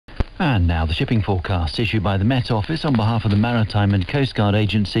And now the shipping forecast issued by the Met Office on behalf of the Maritime and Coast Guard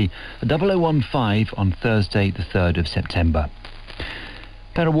Agency, 0015 on Thursday the 3rd of September.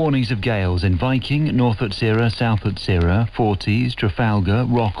 There are warnings of gales in Viking, North Utsira, South Utsira, Forties, Trafalgar,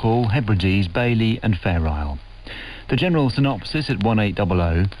 Rockall, Hebrides, Bailey and Fair Isle. The general synopsis at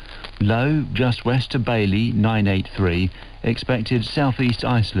 1800, low just west of Bailey 983, expected southeast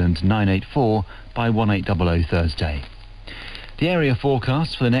Iceland 984 by 1800 Thursday. The area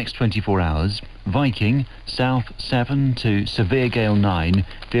forecast for the next 24 hours, Viking, south 7 to severe gale 9,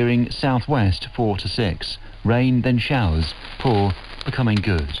 veering southwest 4 to 6, rain then showers, poor, becoming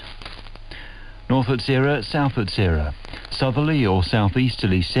good. North Utsira, South Utsira, southerly or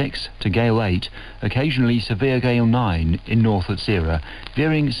southeasterly 6 to gale 8, occasionally severe gale 9 in North Utsira,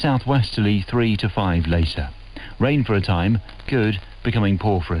 veering southwesterly 3 to 5 later. Rain for a time, good, becoming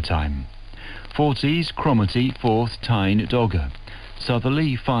poor for a time. Forties, Cromarty, Forth, Tyne, Dogger.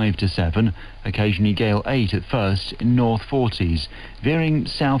 Southerly 5 to 7, occasionally gale 8 at first in North Forties, veering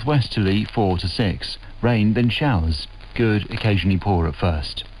southwesterly 4 to 6. Rain then showers, good, occasionally poor at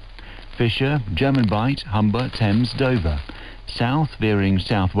first. Fisher, German Bight, Humber, Thames, Dover. South veering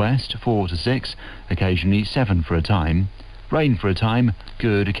southwest 4 to 6, occasionally 7 for a time. Rain for a time,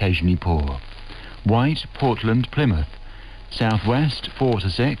 good, occasionally poor. White, Portland, Plymouth. Southwest 4 to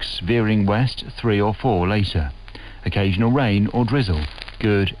 6, veering west 3 or 4 later. Occasional rain or drizzle,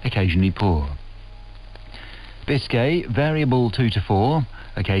 good, occasionally poor. Biscay, variable 2 to 4,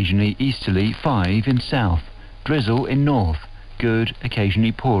 occasionally easterly 5 in south. Drizzle in north, good,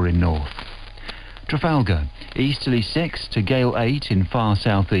 occasionally poor in north. Trafalgar, easterly 6 to gale 8 in far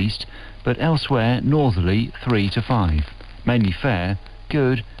southeast, but elsewhere northerly 3 to 5. Mainly fair,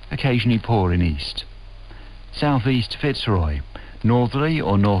 good, occasionally poor in east. Southeast Fitzroy, northerly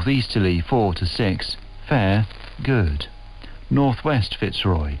or northeasterly 4 to 6, fair, good. Northwest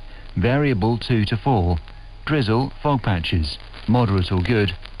Fitzroy, variable 2 to 4, drizzle, fog patches, moderate or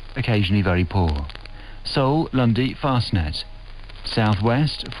good, occasionally very poor. Seoul, Lundy, Fastnet,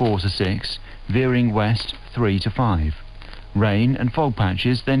 southwest 4 to 6, veering west 3 to 5. Rain and fog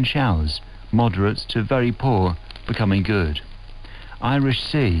patches, then showers, moderate to very poor, becoming good. Irish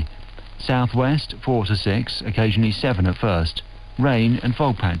Sea, southwest 4 to 6, occasionally 7 at first. Rain and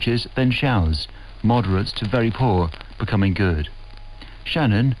fog patches, then showers, moderate to very poor, becoming good.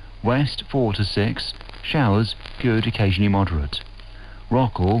 Shannon, west 4 to 6, showers, good, occasionally moderate.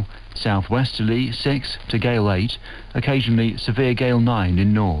 Rockall, southwesterly 6 to gale 8, occasionally severe gale 9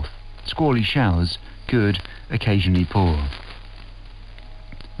 in north. Squally showers, good, occasionally poor.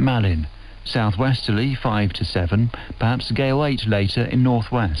 Malin, southwesterly 5 to 7, perhaps gale 8 later in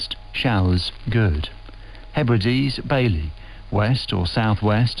northwest. Showers, good. Hebrides, Bailey, west or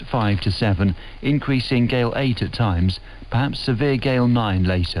southwest 5 to 7, increasing gale 8 at times, perhaps severe gale 9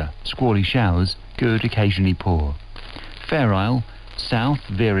 later. Squally showers, good, occasionally poor. Fair Isle, south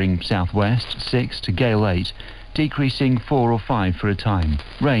veering southwest 6 to gale 8, decreasing 4 or 5 for a time.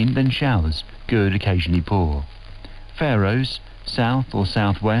 Rain then showers, good, occasionally poor. Faroes, south or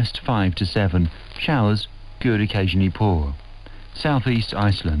southwest 5 to 7, showers, good, occasionally poor. Southeast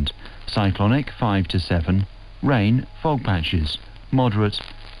Iceland, cyclonic 5 to 7, rain, fog patches, moderate,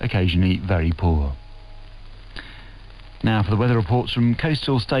 occasionally very poor. Now for the weather reports from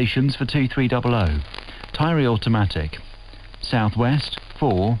coastal stations for 2300. Tyree automatic, southwest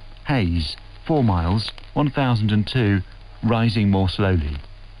 4, haze, 4 miles, 1002, rising more slowly.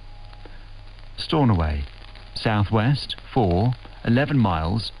 Stornoway, southwest 4, 11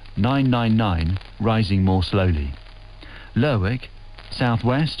 miles, 999, rising more slowly. Lerwick,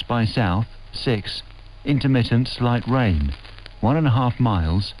 southwest by south 6, intermittent slight rain, 1.5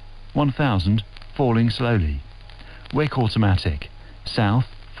 miles, 1000, falling slowly. Wick automatic, south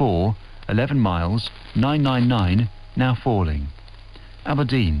 4, 11 miles, 999, now falling.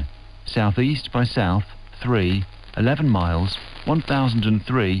 Aberdeen, southeast by south 3, 11 miles,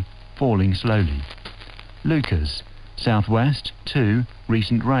 1003, falling slowly. Lucas, southwest 2,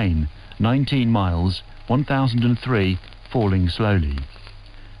 recent rain, 19 miles, 1003, falling slowly.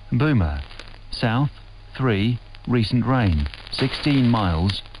 Boomer, south 3, recent rain, 16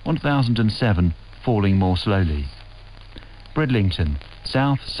 miles, 1007, falling more slowly. Bridlington,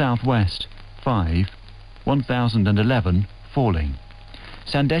 south-southwest 5, 1011, falling.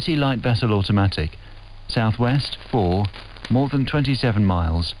 Sandetti light vessel automatic, southwest 4, more than 27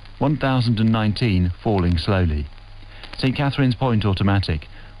 miles, 1019, falling slowly. St Catherine's Point automatic,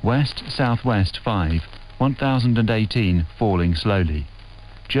 west-southwest 5, 1018, falling slowly.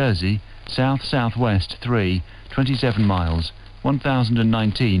 Jersey, south-southwest 3, 27 miles,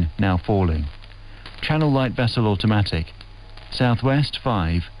 1019, now falling. Channel light vessel automatic, southwest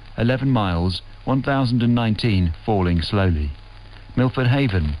 5, 11 miles, 1019, falling slowly. Milford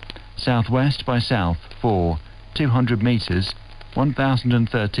Haven, southwest by south 4, 200 metres,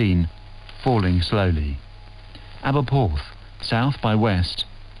 1013, falling slowly. Aberporth, south by west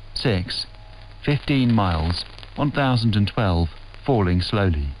 6, 15 miles, 1012, falling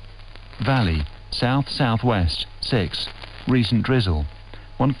slowly. Valley, south-southwest 6, recent drizzle,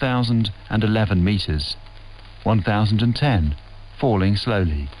 1011 metres, 1010, falling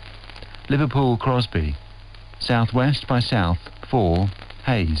slowly. Liverpool Crosby, southwest by south 4,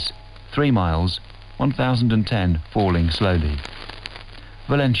 haze, 3 miles, 1010, falling slowly.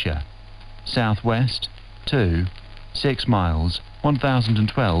 Valencia, southwest 2, 6 miles,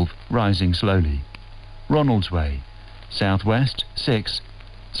 1012, rising slowly. Ronaldsway, southwest 6,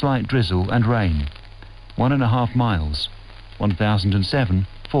 slight drizzle and rain, 1.5 miles, 1007,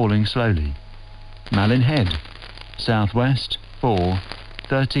 falling slowly. Malin Head, southwest 4,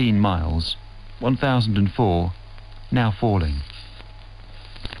 13 miles, 1004, now falling.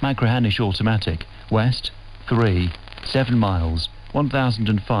 Machrihanish Automatic, west 3, 7 miles,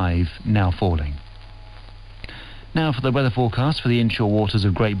 1005, now falling. Now for the weather forecast for the inshore waters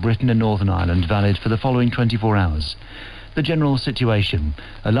of Great Britain and Northern Ireland, valid for the following 24 hours. The general situation: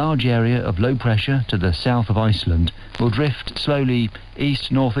 a large area of low pressure to the south of Iceland will drift slowly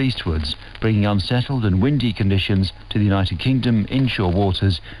east-northeastwards, bringing unsettled and windy conditions to the United Kingdom inshore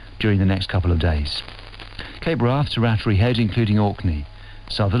waters during the next couple of days. Cape Wrath to Rattery Head, including Orkney.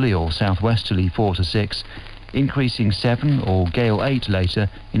 Southerly or southwesterly 4 to 6, increasing 7 or gale 8 later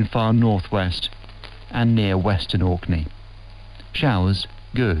in far northwest and near western Orkney. Showers,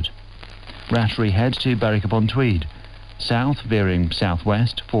 good. Rattery Head to Berwick-upon-Tweed. South veering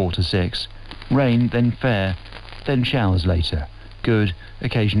southwest 4 to 6, rain then fair, then showers later, good,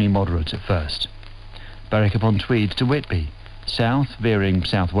 occasionally moderate at first. Berwick-upon-Tweed to Whitby. South veering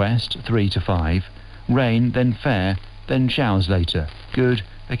southwest 3 to 5, rain then fair, then showers later, good,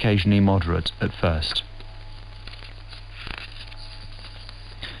 occasionally moderate at first.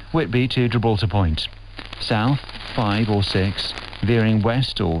 Whitby to Gibraltar Point. South 5 or 6, veering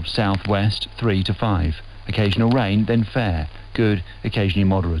west or southwest 3 to 5, occasional rain then fair, good, occasionally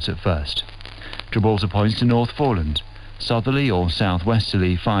moderate at first. Gibraltar Point to North Foreland. Southerly or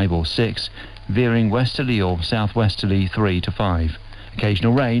southwesterly 5 or 6, veering westerly or southwesterly 3 to 5,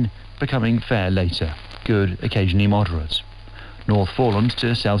 occasional rain, becoming fair later, good, occasionally moderate. North Foreland to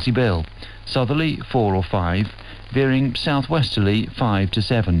Selsey Bill. Southerly 4 or 5, veering southwesterly 5 to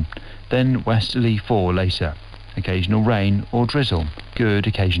 7, then westerly 4 later, occasional rain or drizzle, good,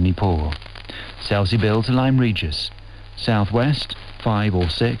 occasionally poor. Selsey Bill to Lyme Regis. Southwest 5 or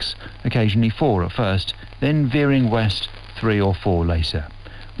 6, occasionally 4 at first, then veering west 3 or 4 later.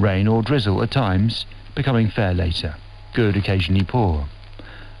 Rain or drizzle at times, becoming fair later, good, occasionally poor.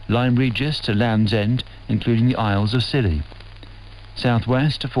 Lyme Regis to Land's End, including the Isles of Scilly.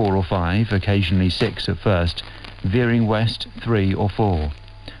 Southwest 4 or 5, occasionally 6 at first, veering west 3 or 4.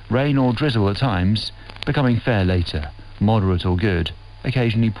 Rain or drizzle at times, becoming fair later, moderate or good,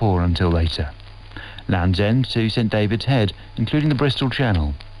 occasionally poor until later. Land's End to St David's Head, including the Bristol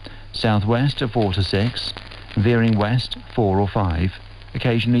Channel. Southwest 4 to 6, veering west 4 or 5,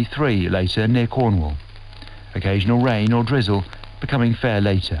 occasionally 3 later near Cornwall. Occasional rain or drizzle, becoming fair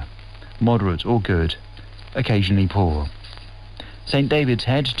later, moderate or good, occasionally poor. St David's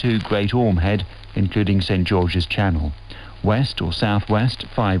Head to Great Orme Head, including St George's Channel. West or southwest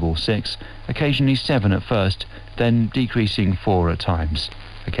 5 or 6, occasionally 7 at first, then decreasing 4 at times.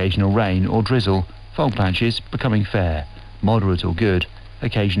 Occasional rain or drizzle, fog patches, becoming fair, moderate or good,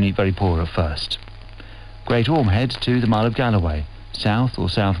 occasionally very poor at first. Great Orme Head to the Mile of Galloway. South or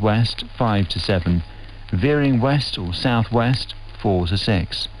southwest 5 to 7, veering west or southwest 4 to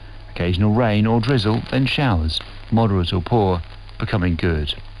 6. Occasional rain or drizzle, then showers, moderate or poor, becoming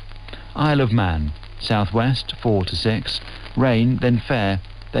good. Isle of Man. Southwest 4 to 6, rain then fair,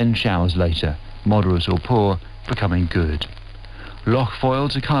 then showers later, moderate or poor, becoming good. Loch Foyle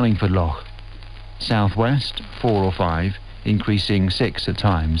to Carlingford Loch. Southwest 4 or 5, increasing 6 at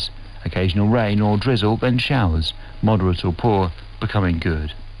times. Occasional rain or drizzle, then showers, moderate or poor, becoming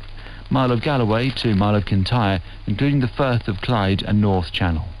good. Mile of Galloway to Mile of Kintyre, including the Firth of Clyde and North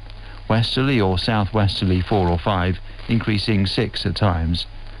Channel. Westerly or southwesterly 4 or 5, increasing 6 at times.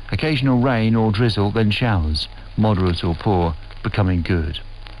 Occasional rain or drizzle, then showers, moderate or poor, becoming good.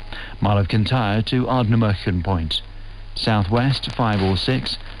 Mile of Kintyre to Ardnamurchan Point. Southwest 5 or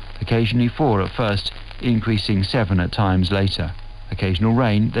 6, occasionally 4 at first, increasing 7 at times later. Occasional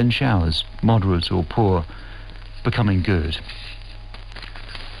rain, then showers, moderate or poor, becoming good.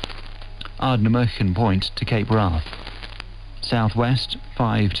 Ardnamurchan Point to Cape Wrath. Southwest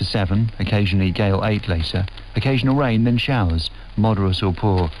 5 to 7, occasionally gale 8 later. Occasional rain, then showers, moderate or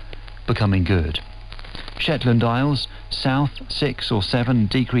poor, becoming good. Shetland Isles, south 6 or 7,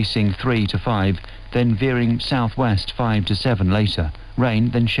 decreasing 3 to 5, then veering southwest 5 to 7 later. Rain,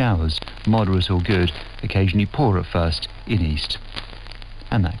 then showers, moderate or good, occasionally poor at first, in east.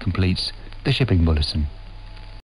 And that completes the shipping bulletin.